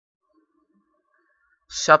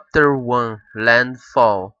Chapter 1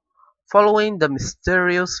 Landfall. Following the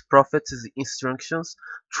mysterious prophet's instructions,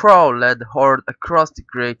 Thrall led the horde across the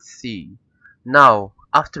Great Sea. Now,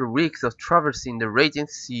 after weeks of traversing the raging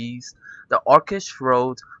seas, the Orcish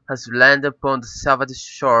road has landed upon the savage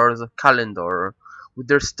shores of Kalimdor. With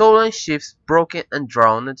their stolen ships broken and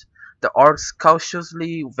drowned, the orcs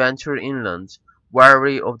cautiously venture inland,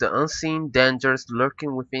 wary of the unseen dangers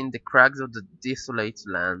lurking within the crags of the desolate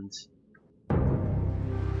land.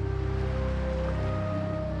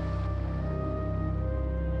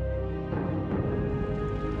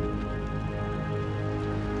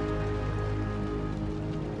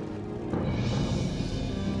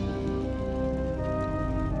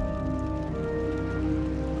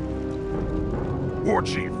 War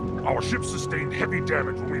Chief, our ship sustained heavy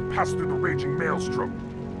damage when we passed through the raging maelstrom.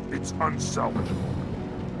 It's unsalvageable.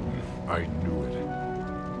 I knew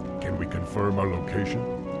it. Can we confirm our location?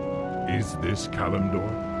 Is this Kalimdor?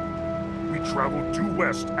 We traveled due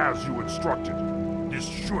west as you instructed. This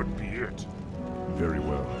should be it. Very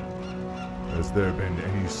well. Has there been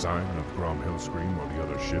any sign of Hillscream or the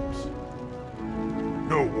other ships?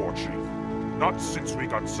 No, War Chief. Not since we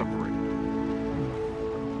got separated.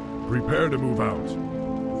 Prepare to move out.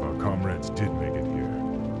 If our comrades did make it here,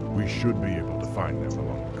 we should be able to find them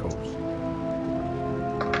along the coast.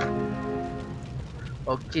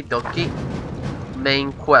 Okie dokie.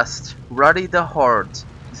 Main quest. Rally the horde.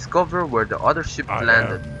 Discover where the other ship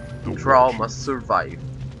landed. Thrall must survive.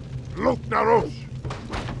 Look, Narosh!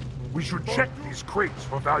 We should check these crates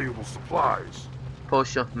for valuable supplies.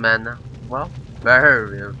 Potion of mana. Well,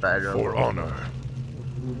 very valuable. For honor.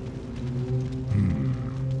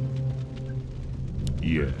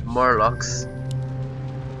 Yes. Morlocks.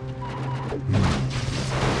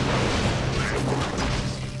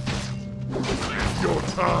 Your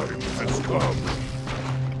time has come.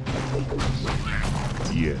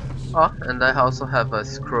 Yes. Oh, and I also have a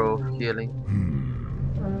scroll of healing.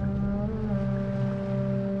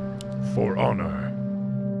 For honor.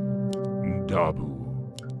 Dabu.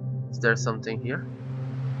 Is there something here?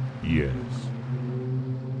 Yes.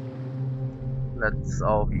 Let's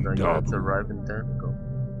arrive and then go.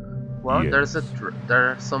 Well, Yes. there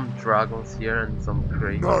are some dragons here and some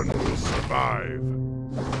crates. None will survive.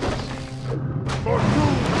 For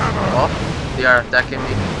Doomhammer! Oh, they are attacking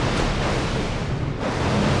me.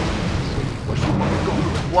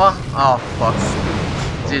 What? Oh fuck.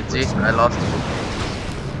 GG, I lost.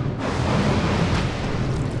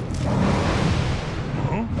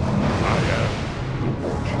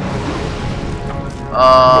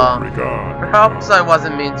 Perhaps I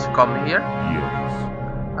wasn't meant to come here.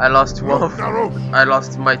 Yes. I lost one of, I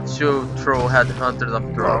lost my two troll headhunters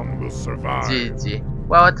after all. None will survive. GG.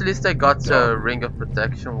 Well, at least I got a ring of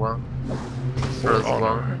protection one. Plus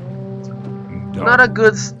one. Not a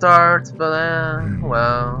good start, but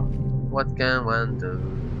well, what can one do?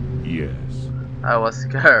 Yes. I was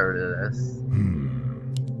careless.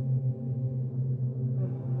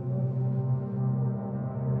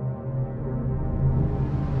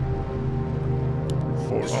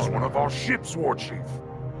 This is one of our ships, War Chief.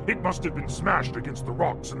 It must have been smashed against the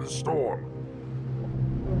rocks in the storm.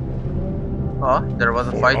 Oh, there was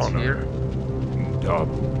a fight here.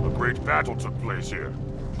 A great battle took place here.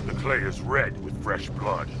 The clay is red with fresh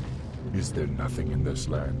blood. Is there nothing in this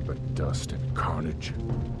land but dust and carnage?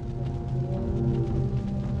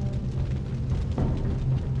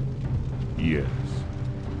 Yes.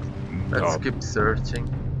 Let's keep searching.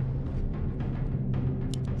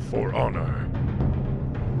 For honor.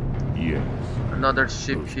 Yes. Another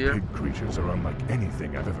ship Those here. pig creatures are unlike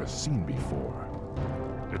anything I've ever seen before.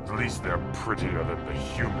 At least they're prettier than the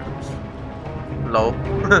humans. Low.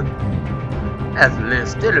 At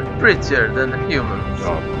least they're prettier than the humans.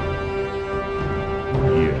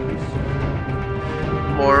 Yes.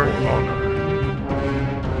 More. Honor.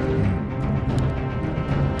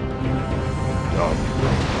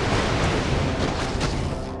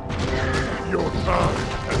 Your time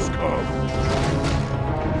has come.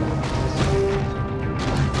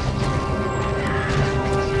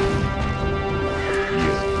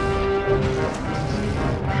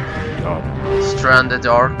 Stranded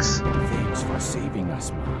orcs. Thanks for saving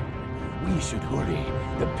us, man. We should hurry.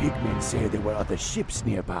 The pigmen say there were other ships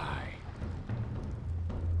nearby.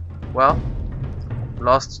 Well,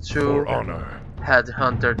 lost two For honor.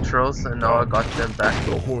 headhunter trolls and now I got them back.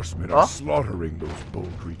 The horsemen are slaughtering those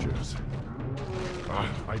bold creatures.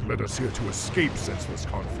 I led us here to escape senseless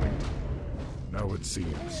conflict. Now it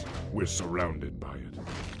seems we're surrounded by it.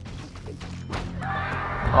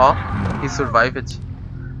 Oh, he survived it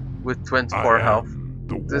with 24 I am health.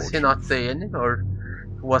 the Does he War not say any, or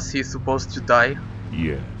was he supposed to die?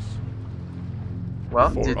 Yes. Well,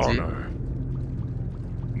 For GG. honor.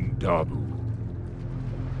 Dabu.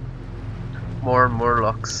 More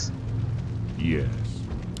Murlocs. Yes.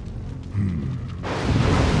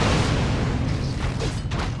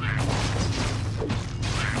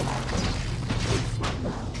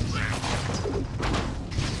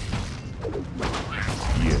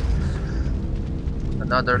 Yes.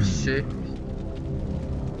 Another ship.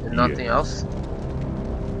 And nothing Yes. else.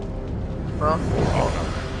 Well, Honor.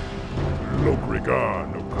 Lokrigar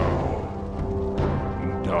no Kao.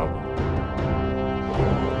 Dabu.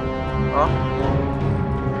 oh.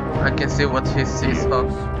 I can see what he sees, huh?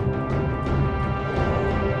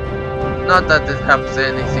 Not that it helps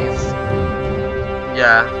anything.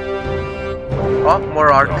 Yeah. Oh,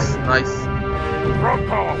 more arcs. Nice.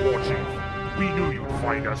 Thrumcar, Warchief! We knew you'd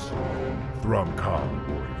find us. Thrumcar,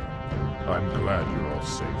 warrior. I'm glad you're all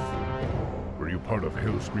safe. Were you part of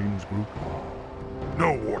Hillscream's group?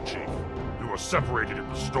 No, Warchief. We were separated in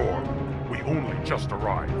the storm. We only just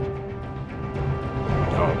arrived.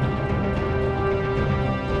 Dabu.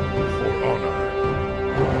 For honor.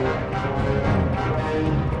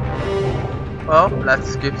 Well,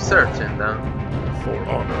 let's keep searching then. For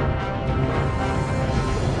honor.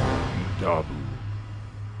 Dabu.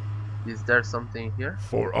 Is there something here?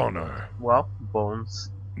 For honor. Well, bones.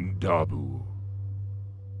 Dabu.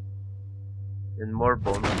 And more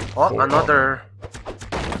bones. Oh, For another.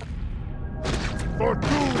 For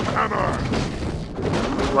Doomhammer!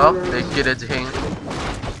 Well, they killed him.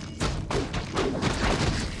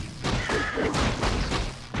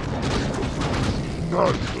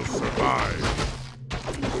 None will survive.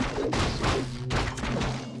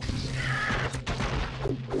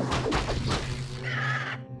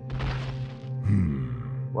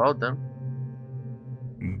 Well done.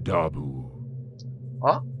 Dabu.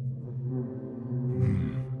 Oh,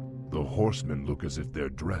 The horsemen look as if they're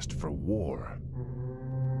dressed for war.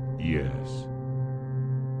 Yes.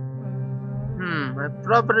 I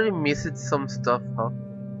probably missed some stuff, huh?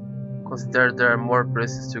 Cause there are more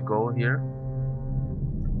places to go here.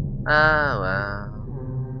 Ah, well.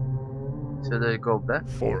 Should I go back?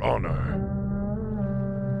 For honor.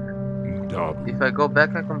 Dabu. If I go back,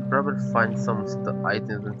 I can probably find some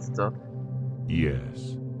items and stuff.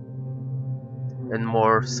 Yes. And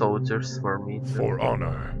more soldiers for me too. For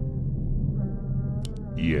honor.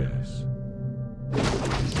 Yes.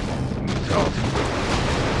 Dabu.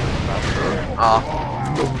 Ah,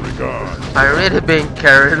 No regard. I'm really being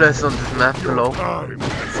careless on this map, below. Time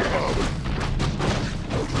has come.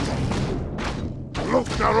 Look,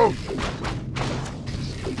 Narosh.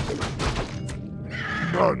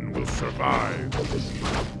 None will survive.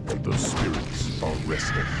 The spirits are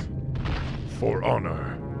restless. For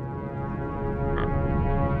honor.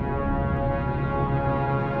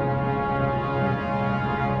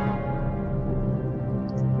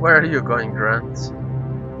 Where are you going, Grant?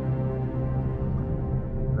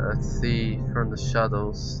 Let's see, from the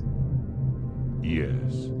shadows.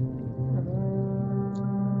 Yes.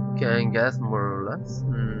 Can I guess more or less?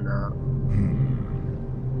 No.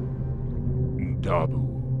 Dabu.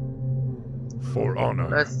 For honor.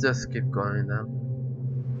 Let's just keep going then.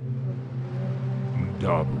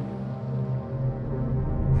 Dabu.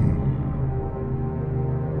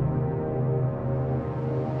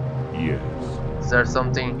 Yes. Is there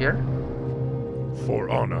something here? For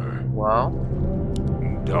honor. Wow.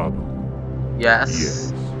 Dabu. Yes.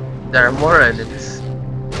 Yes. There are more enemies.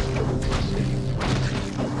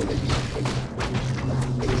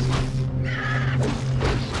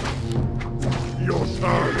 Your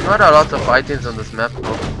turn. Not a lot of items on this map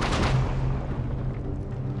though.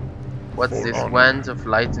 What's For this? honor. Wand of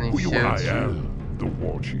lightning I shield. am the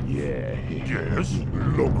Warchief. Yeah. Yes.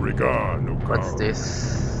 Lokrigar no What's Kao.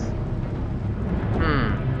 this?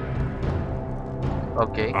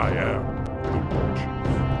 Okay. I am the Warchief.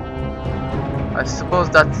 I suppose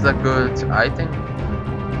that's a good item.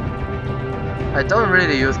 I don't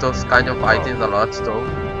really use those kind of items a lot though.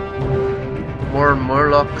 More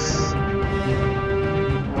Murlocs.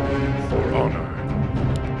 For honor.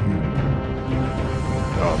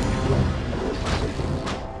 Dabu.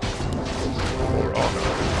 For honor.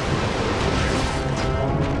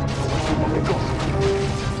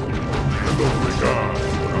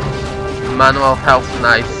 Lokrigar. Manual health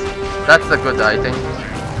knife. That's a good item.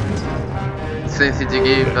 Since it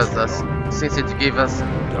gives us a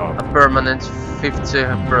Dabu. permanent 50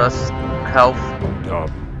 plus health.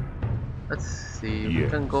 Dabu. Let's see, we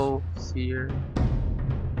Yes. can go here.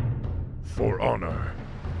 For honor.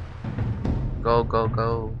 Go, go,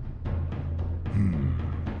 go.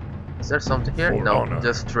 Is there something here? For No, honor.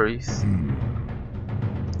 just trees.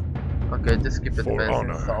 Okay, just keep For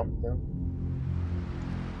advancing honor. south then.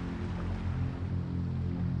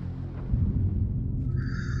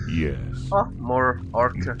 Yes. Oh, more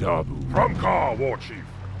Arthur. Dabu. From Ka, War Chief.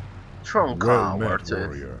 Tronka, Well met, Arthur.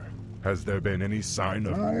 warrior. Has there been any sign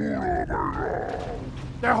of...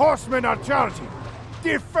 The horsemen are charging!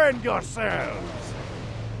 Defend yourselves!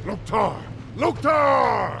 Loktar!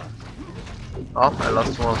 Loktar! Oh, I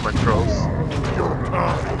lost one of my trolls. Your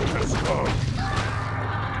time has come.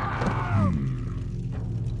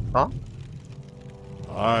 Oh?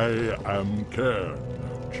 I am Cairn,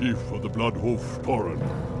 chief of the Bloodwolf Tauren.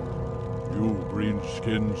 You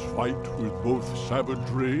greenskins fight with both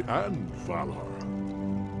savagery and valor.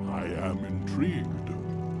 I am intrigued.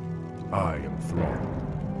 I am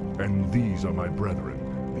Thrawn, and these are my brethren,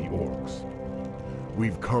 the Orcs.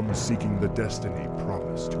 We've come seeking the destiny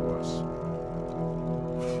promised to us.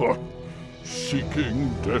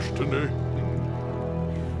 Seeking destiny?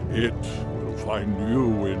 It will find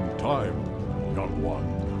you in time, young one.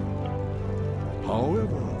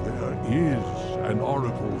 However, there is an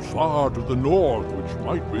oracle far to the north which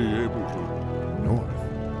might be able to...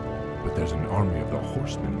 North? But there's an army of the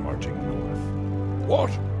horsemen marching north. What?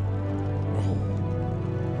 No.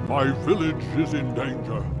 My village is in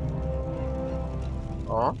danger.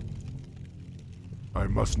 Oh? I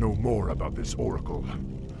must know more about this oracle.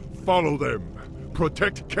 Follow them.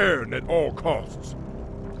 Protect Cairn at all costs.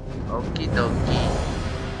 Okie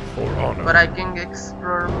dokie. For honor. But I can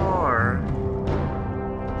explore more.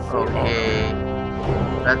 For Okay.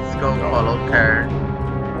 Let's go follow Cairn.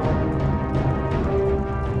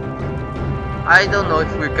 I don't know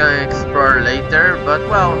if we can explore later, but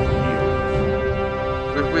well,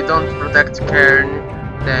 if we don't protect Cairn,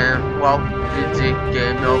 then well, GG,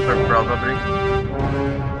 game over probably.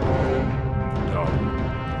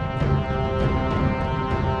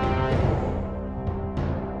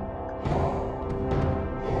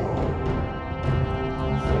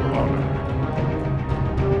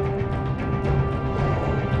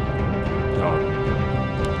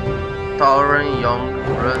 Tauren young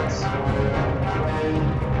roots.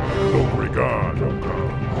 No regard, O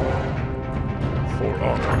God. For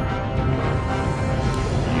honor.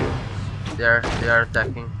 Yes. They are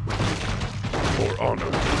attacking. For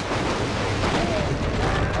honor.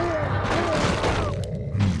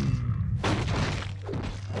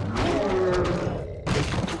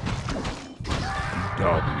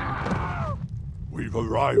 Dabu. We've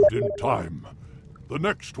arrived in time. The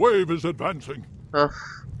next wave is advancing. Ugh.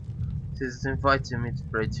 He's inviting me to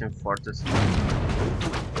Breaching Fortress.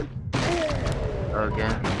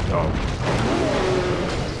 Again. Dabu.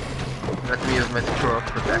 Let me use my scroll of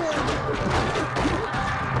protection.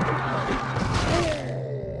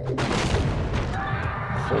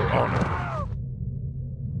 For honor.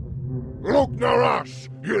 Look, Naras!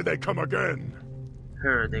 Here they come again!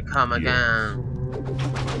 Here they come again.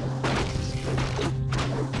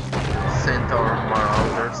 Centaur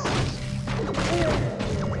Marauders.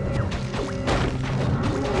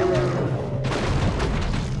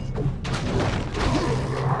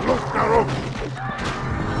 Look, Narok!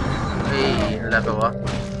 Hey, level up.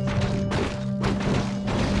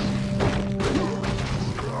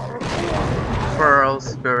 Feral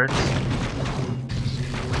Spirits.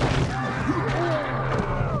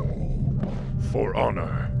 For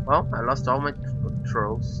honor. Well, I lost all my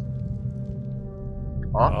trolls.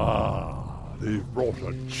 Oh, Ah, they've brought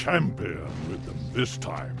a champion with them this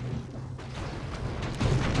time.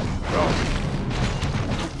 Now,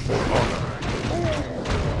 for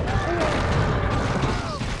honor.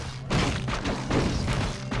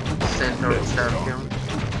 Centaur champion.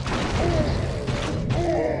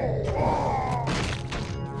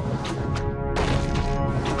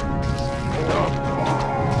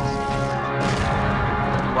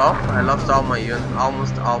 Well, I lost all my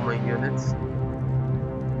almost all my units.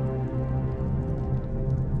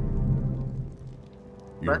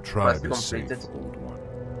 Your But tribe quest is safe, completed. old one.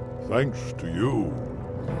 Thanks to you,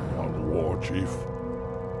 young war chief.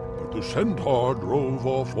 But the centaur drove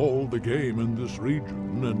off all the game in this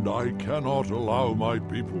region, and I cannot allow my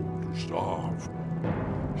people to starve.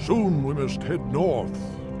 Soon we must head north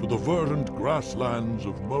to the verdant grasslands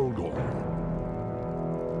of Mulgore.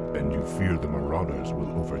 And you fear the marauders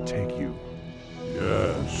will overtake you?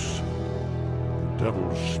 Yes. The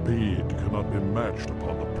devil's speed cannot be matched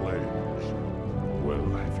upon the plains.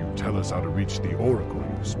 Well, if you tell us how to reach the oracle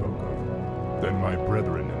you spoke of, then my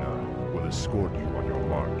brethren and I will escort you on your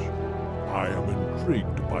march. I am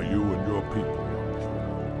intrigued by you and your people, young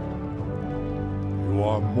friend. You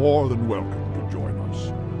are more than welcome to join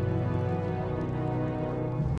us.